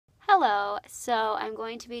Hello, so I'm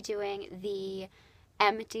going to be doing the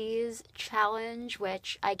Empties challenge,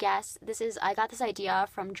 which I guess I got this idea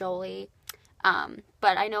from Jolie,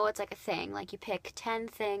 but I know it's like a thing. Like you pick 10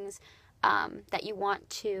 things that you want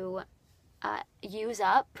to use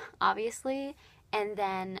up, obviously, and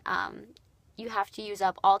then you have to use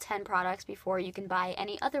up all 10 products before you can buy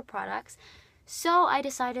any other products. So I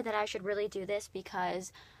decided that I should really do this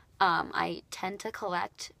because I tend to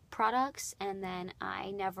collect products and then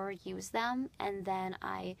I never use them, and then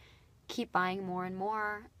I keep buying more and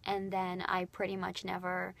more, and then I pretty much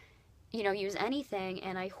never, use anything,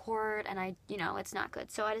 and I hoard, and it's not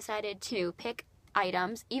good. So I decided to pick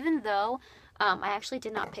items, even though I actually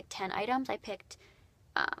did not pick 10 items. I picked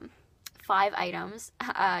 5 items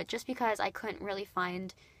just because I couldn't really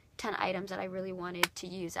find 10 items that I really wanted to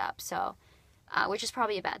use up. So, which is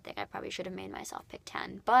probably a bad thing. I probably should have made myself pick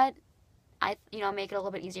 10, but I, make it a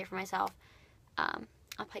little bit easier for myself.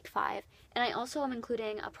 I'll pick 5. And I also am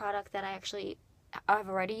including a product that I've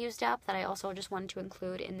already used up that I also just wanted to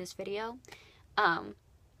include in this video. So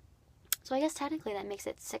I guess technically that makes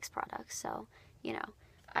it 6 products. So,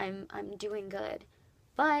 I'm doing good.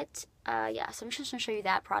 But, yeah, so I'm just going to show you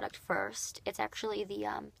that product first. It's actually the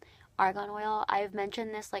argan oil. I've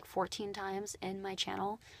mentioned this like 14 times in my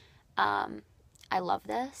channel. I love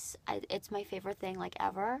this. It's my favorite thing like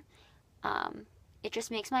ever. It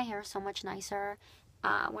just makes my hair so much nicer.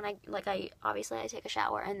 When I take a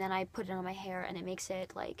shower and then I put it on my hair, and it makes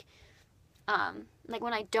it like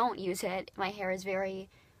when I don't use it, my hair is very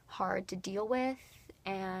hard to deal with,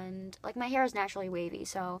 and like my hair is naturally wavy,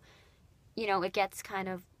 so it gets kind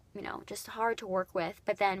of just hard to work with.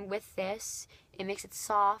 But then with this, it makes it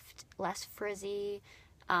soft, less frizzy,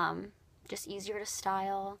 just easier to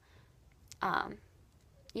style. And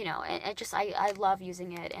I love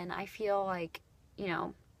using it, and I feel like,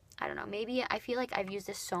 I don't know, maybe I feel like I've used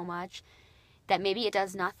this so much that maybe it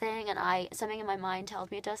does nothing, and something in my mind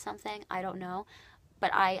tells me it does something. I don't know,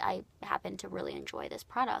 but I happen to really enjoy this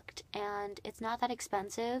product, and it's not that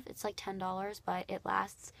expensive. It's like $10, but it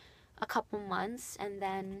lasts a couple months, and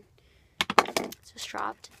then it's just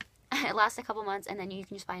dropped. It lasts a couple months, and then you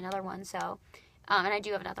can just buy another one. So, and I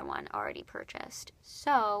do have another one already purchased.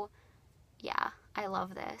 So, yeah, I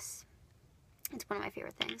love this. It's one of my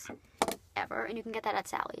favorite things ever, and you can get that at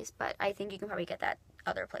Sally's, but I think you can probably get that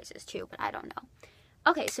other places too, but I don't know.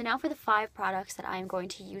 Okay, so now for the 5 products that I'm going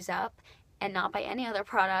to use up and not buy any other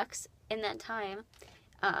products in that time.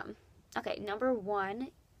 Okay, number 1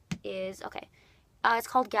 is, it's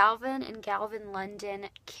called Galvin and Galvin London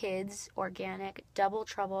Kids Organic Double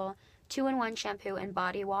Trouble 2-in-1 shampoo and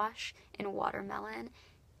body wash in watermelon,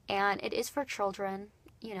 and it is for children,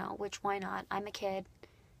 which why not? I'm a kid.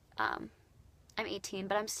 I'm 18,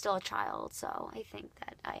 but I'm still a child, so I think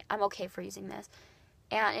that I'm okay for using this.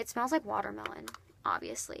 And it smells like watermelon,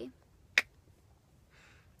 obviously.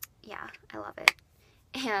 Yeah, I love it.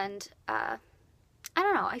 And, I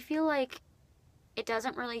don't know, I feel like it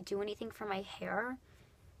doesn't really do anything for my hair,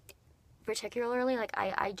 particularly. Like,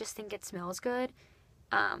 I just think it smells good,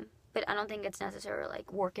 but I don't think it's necessarily,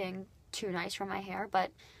 like, working too nice for my hair.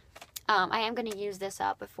 But I am going to use this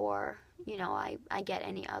up before, I get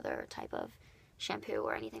any other type of shampoo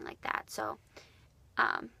or anything like that. So,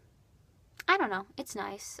 I don't know. It's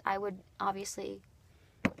nice. I would obviously,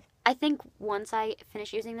 I think once I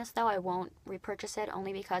finish using this, though, I won't repurchase it,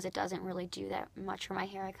 only because it doesn't really do that much for my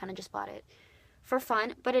hair. I kind of just bought it for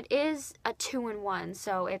fun, but it is a 2-in-1,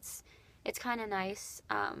 so it's kind of nice,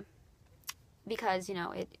 because,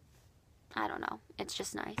 I don't know, it's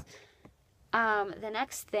just nice. The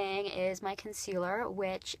next thing is my concealer,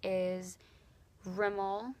 which is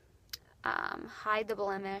Rimmel Hide the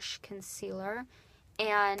Blemish Concealer,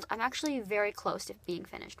 and I'm actually very close to being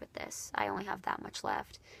finished with this. I only have that much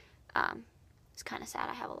left. It's kind of sad.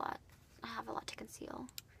 I have a lot to conceal,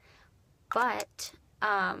 but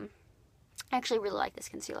I actually really like this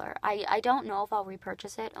concealer. I don't know if I'll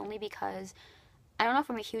repurchase it, only because I don't know if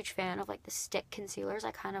I'm a huge fan of like the stick concealers.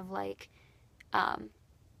 I kind of like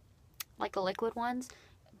the liquid ones,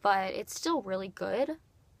 but it's still really good.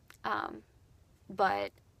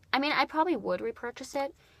 But I mean, I probably would repurchase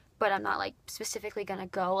it, but I'm not like specifically gonna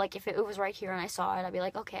go, like if it was right here and I saw it, I'd be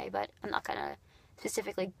like, okay, but I'm not gonna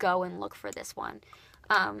specifically go and look for this one.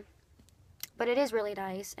 But it is really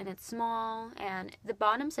nice, and it's small, and the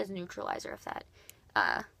bottom says neutralizer, if that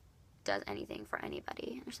does anything for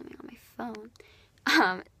anybody. There's something on my phone.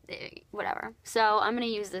 Whatever. So I'm gonna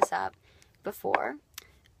use this up before.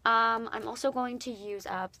 I'm also going to use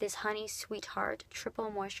up this Honey Sweetheart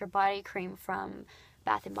Triple Moisture Body Cream from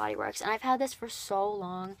Bath & Body Works, and I've had this for so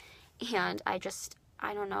long, and I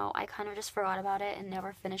I don't know, I kind of just forgot about it and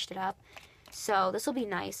never finished it up. So this will be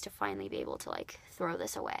nice to finally be able to like throw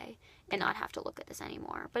this away and not have to look at this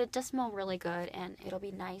anymore. But it does smell really good and it'll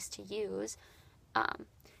be nice to use.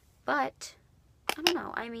 But I don't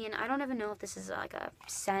know. I mean, I don't even know if this is like a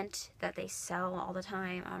scent that they sell all the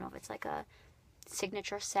time. I don't know if it's like a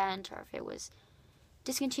signature scent or if it was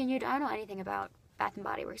discontinued. I don't know anything about Bath and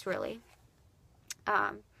Body Works really.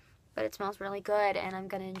 But it smells really good and I'm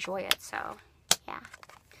gonna enjoy it, so yeah.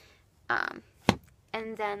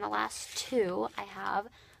 And then the last two I have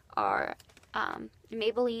are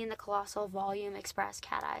Maybelline The Colossal Volume Express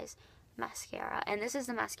Cat Eyes Mascara. And this is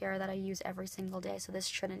the mascara that I use every single day, so this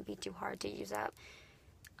shouldn't be too hard to use up.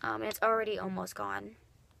 And it's already almost gone,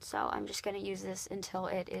 so I'm just going to use this until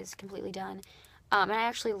it is completely done. And I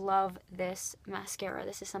actually love this mascara.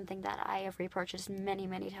 This is something that I have repurchased many,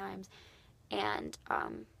 many times. And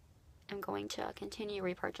I'm going to continue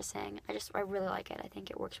repurchasing. I really like it. I think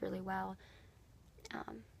it works really well.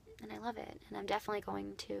 And I love it. And I'm definitely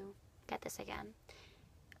going to get this again.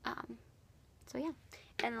 So yeah.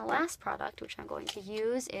 And the last product, which I'm going to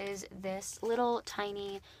use, is this little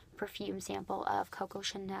tiny perfume sample of Coco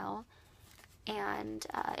Chanel. And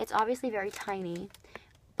it's obviously very tiny,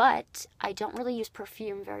 but I don't really use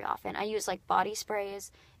perfume very often. I use like body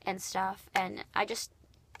sprays and stuff, and I just,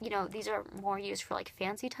 you know, these are more used for like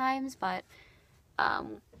fancy times, but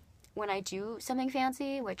when I do something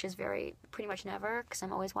fancy, which is pretty much never, because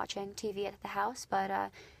I'm always watching TV at the house,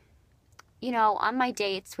 but you know, on my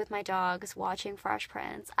dates with my dogs watching Fresh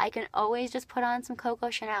Prince, I can always just put on some Coco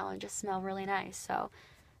Chanel and just smell really nice. So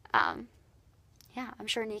yeah, I'm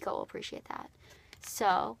sure Nico will appreciate that.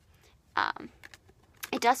 So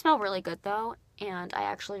it does smell really good though, and I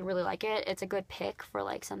actually really like it. It's a good pick for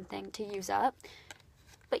like something to use up.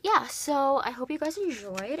 But yeah, so I hope you guys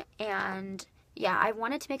enjoyed, and yeah, I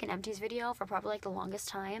wanted to make an Empties video for probably like the longest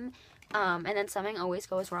time, and then something always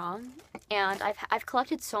goes wrong, and I've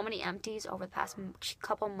collected so many Empties over the past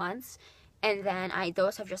couple months, and then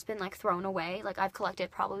those have just been like thrown away. Like I've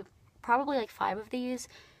collected probably like 5 of these,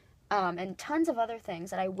 and tons of other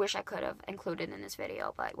things that I wish I could have included in this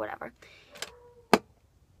video, but whatever.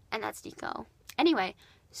 And that's Nico. Anyway,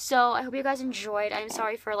 so I hope you guys enjoyed. I'm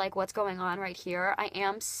sorry for like what's going on right here. I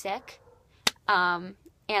am sick, and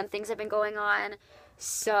things have been going on,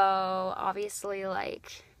 so obviously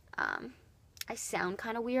like I sound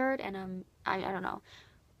kind of weird, and I don't know,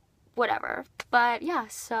 whatever. But yeah,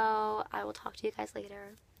 so I will talk to you guys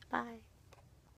later. Bye.